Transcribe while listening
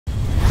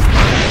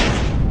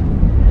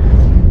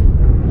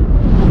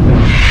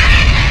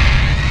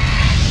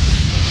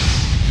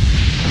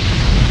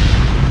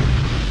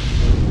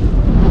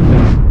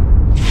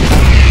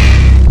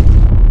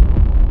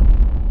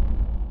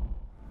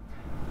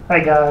Hi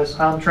guys,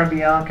 I'm Trent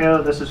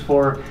Bianco. This is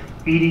for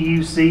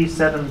EDUC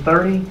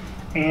 730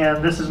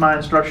 and this is my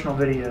instructional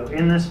video.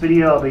 In this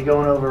video I'll be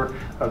going over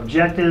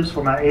objectives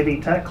for my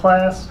AV Tech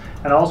class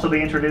and I'll also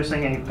be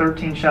introducing a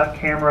 13-shot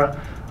camera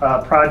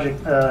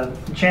project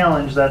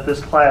challenge that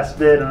this class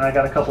did, and I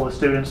got a couple of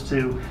students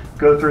to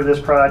go through this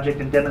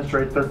project and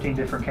demonstrate 13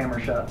 different camera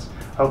shots.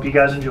 Hope you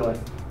guys enjoy.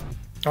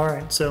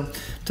 Alright, so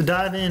to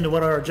dive into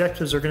what our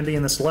objectives are going to be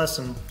in this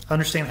lesson,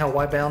 understand how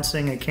white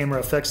balancing a camera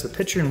affects the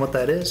picture and what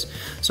that is,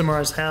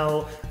 summarize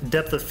how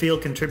depth of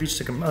field contributes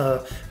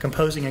to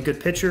composing a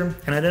good picture,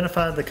 and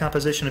identify the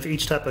composition of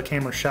each type of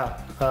camera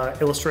shot,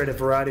 illustrate a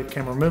variety of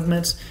camera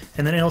movements,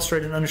 and then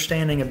illustrate an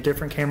understanding of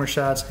different camera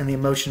shots and the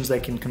emotions they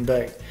can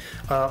convey.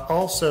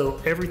 Also,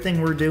 everything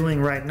we're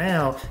doing right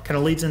now kind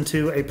of leads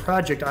into a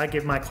project I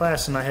give my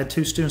class, and I had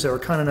two students that were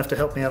kind enough to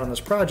help me out on this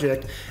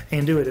project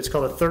and do it. It's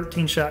called a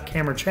 13-shot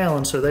camera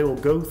challenge, so they will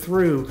go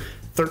through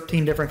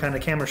 13 different kind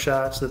of camera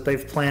shots that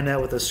they've planned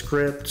out with a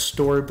script,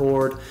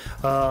 storyboard,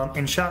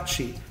 and shot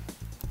sheet.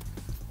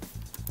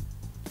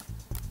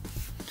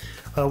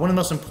 One of the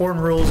most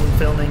important rules in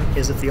filming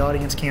is if the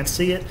audience can't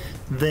see it,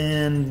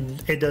 then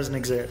it doesn't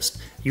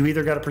exist. You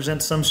either got to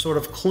present some sort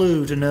of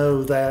clue to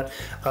know that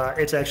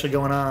it's actually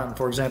going on.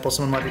 For example,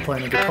 someone might be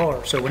playing a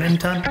guitar. So when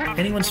anytime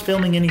anyone's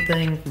filming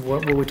anything,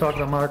 what we talk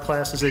about in our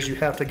classes is you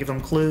have to give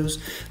them clues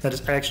that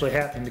it's actually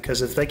happening,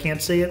 because if they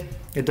can't see it,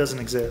 it doesn't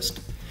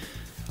exist.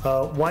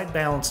 White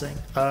balancing.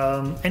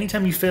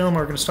 Anytime you film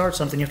or are going to start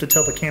something, you have to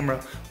tell the camera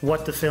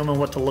what to film and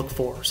what to look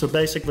for. So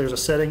basically there's a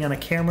setting on a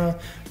camera,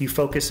 you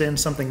focus in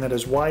something that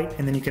is white,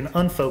 and then you can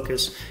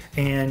unfocus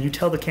and you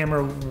tell the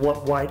camera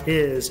what white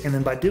is, and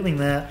then by doing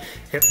that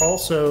it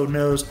also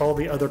knows all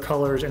the other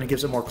colors and it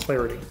gives it more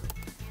clarity.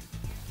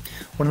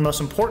 One of the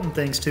most important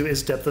things too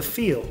is depth of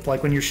field.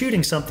 Like when you're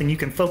shooting something, you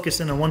can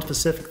focus in on one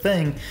specific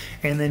thing,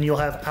 and then you'll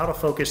have out of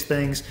focus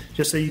things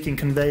just so you can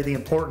convey the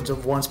importance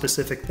of one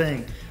specific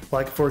thing.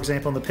 Like for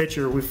example in the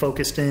picture we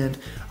focused in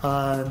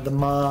on the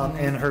mom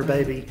and her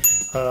baby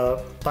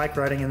bike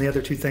riding, and the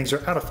other two things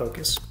are out of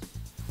focus.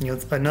 You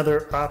know,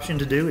 another option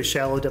to do is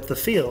shallow depth of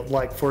field.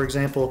 Like for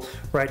example,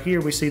 right here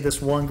we see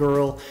this one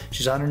girl,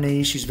 she's on her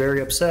knees, she's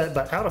very upset,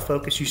 but out of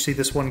focus you see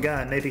this one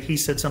guy, maybe he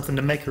said something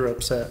to make her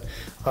upset.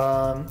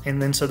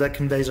 And then so that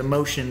conveys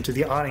emotion to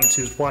the audience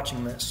who's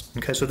watching this.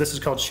 Okay, so this is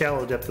called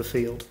shallow depth of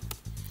field.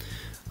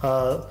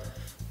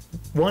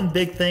 One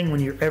big thing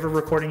when you're ever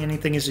recording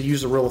anything is to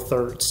use the rule of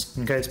thirds.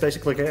 Okay, it's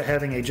basically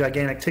having a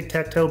gigantic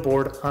tic-tac-toe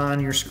board on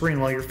your screen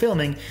while you're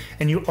filming,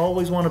 and you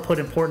always want to put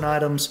important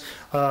items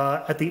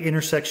at the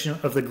intersection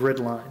of the grid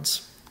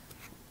lines.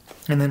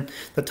 And then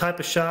the type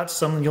of shots,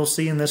 some you'll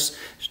see in this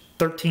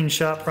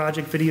 13-shot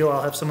project video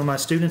I'll have some of my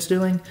students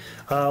doing.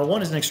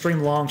 One is an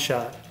extreme long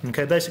shot.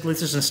 Okay, basically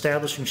this is an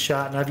establishing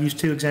shot, and I've used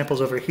two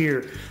examples over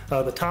here.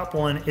 The top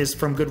one is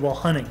from Good Will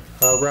Hunting.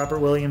 Robert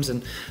Williams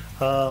and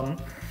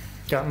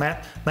got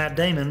Matt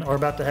Damon are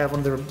about to have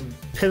one of their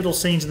pivotal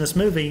scenes in this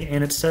movie,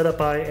 and it's set up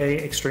by a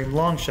extreme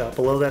long shot.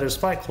 Below that is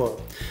Fight Club.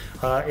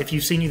 If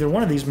you've seen either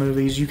one of these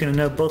movies, you can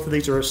know both of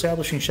these are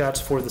establishing shots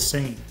for the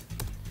scene.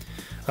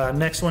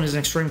 Next one is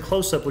an extreme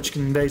close-up, which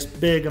conveys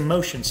big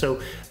emotion.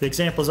 So the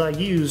examples I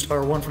used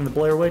are one from the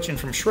Blair Witch and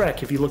from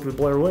Shrek. If you look at the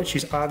Blair Witch,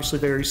 she's obviously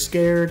very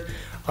scared,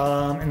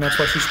 and that's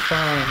why she's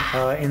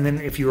crying. And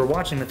then if you were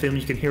watching the film,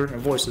 you can hear it in her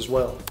voice as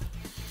well.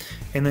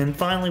 And then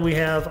finally we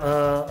have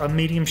a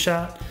medium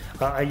shot.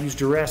 I use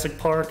Jurassic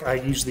Park, I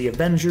use The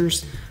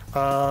Avengers,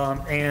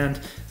 and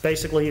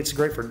basically it's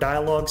great for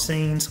dialogue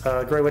scenes,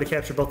 a great way to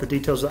capture both the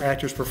details of the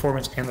actor's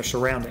performance and their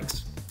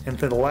surroundings. And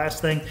then the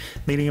last thing,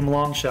 medium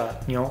long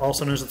shot,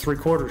 also known as a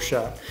three-quarter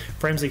shot,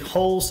 frames the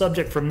whole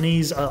subject from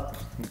knees up.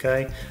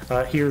 Okay,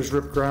 here's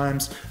Rip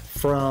Grimes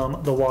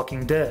from The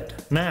Walking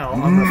Dead. Now I'm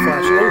going to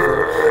flash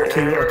over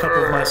to a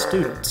couple of my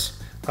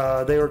students.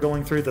 They were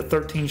going through the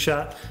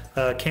 13-shot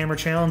camera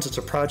challenge. It's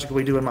a project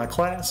we do in my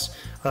class.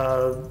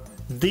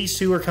 These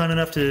two are kind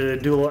enough to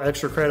do a little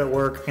extra credit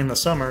work in the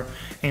summer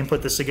and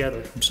put this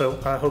together. So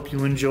I hope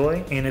you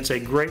enjoy, and it's a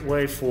great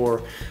way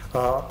for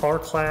our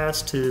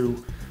class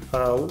to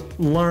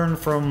learn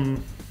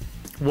from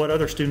what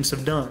other students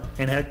have done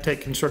and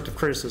take constructive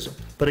criticism.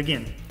 But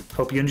again,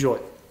 hope you enjoy.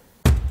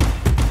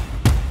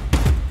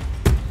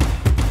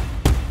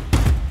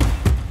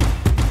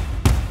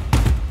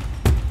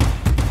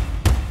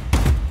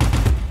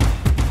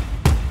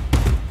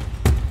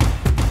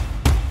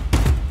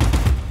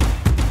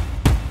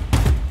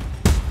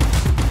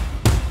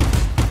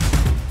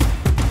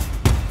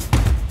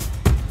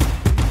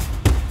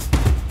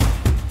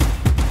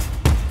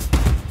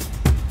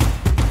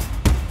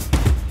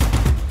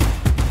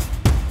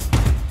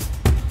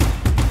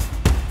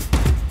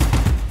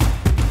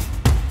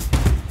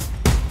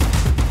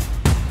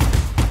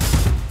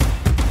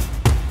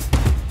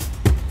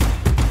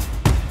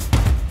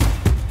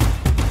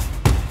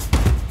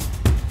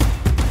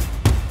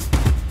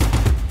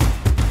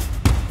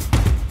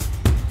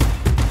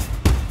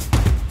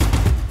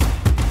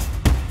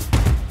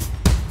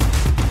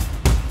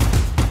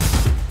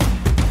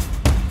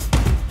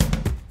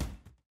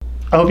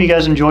 I hope you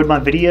guys enjoyed my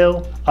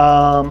video.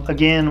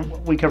 Again,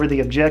 we covered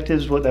the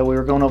objectives that we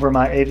were going over in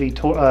my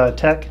AV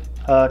Tech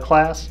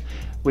class.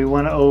 We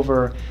went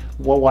over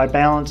what white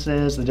balance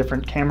is, the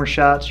different camera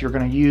shots you're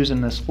going to use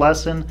in this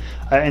lesson,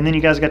 and then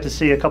you guys got to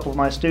see a couple of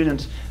my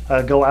students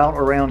go out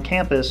around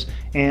campus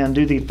and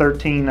do the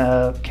 13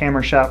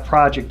 camera shot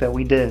project that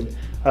we did.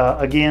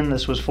 Again,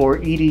 this was for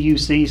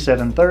EDUC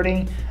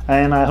 730,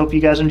 and I hope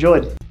you guys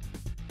enjoyed.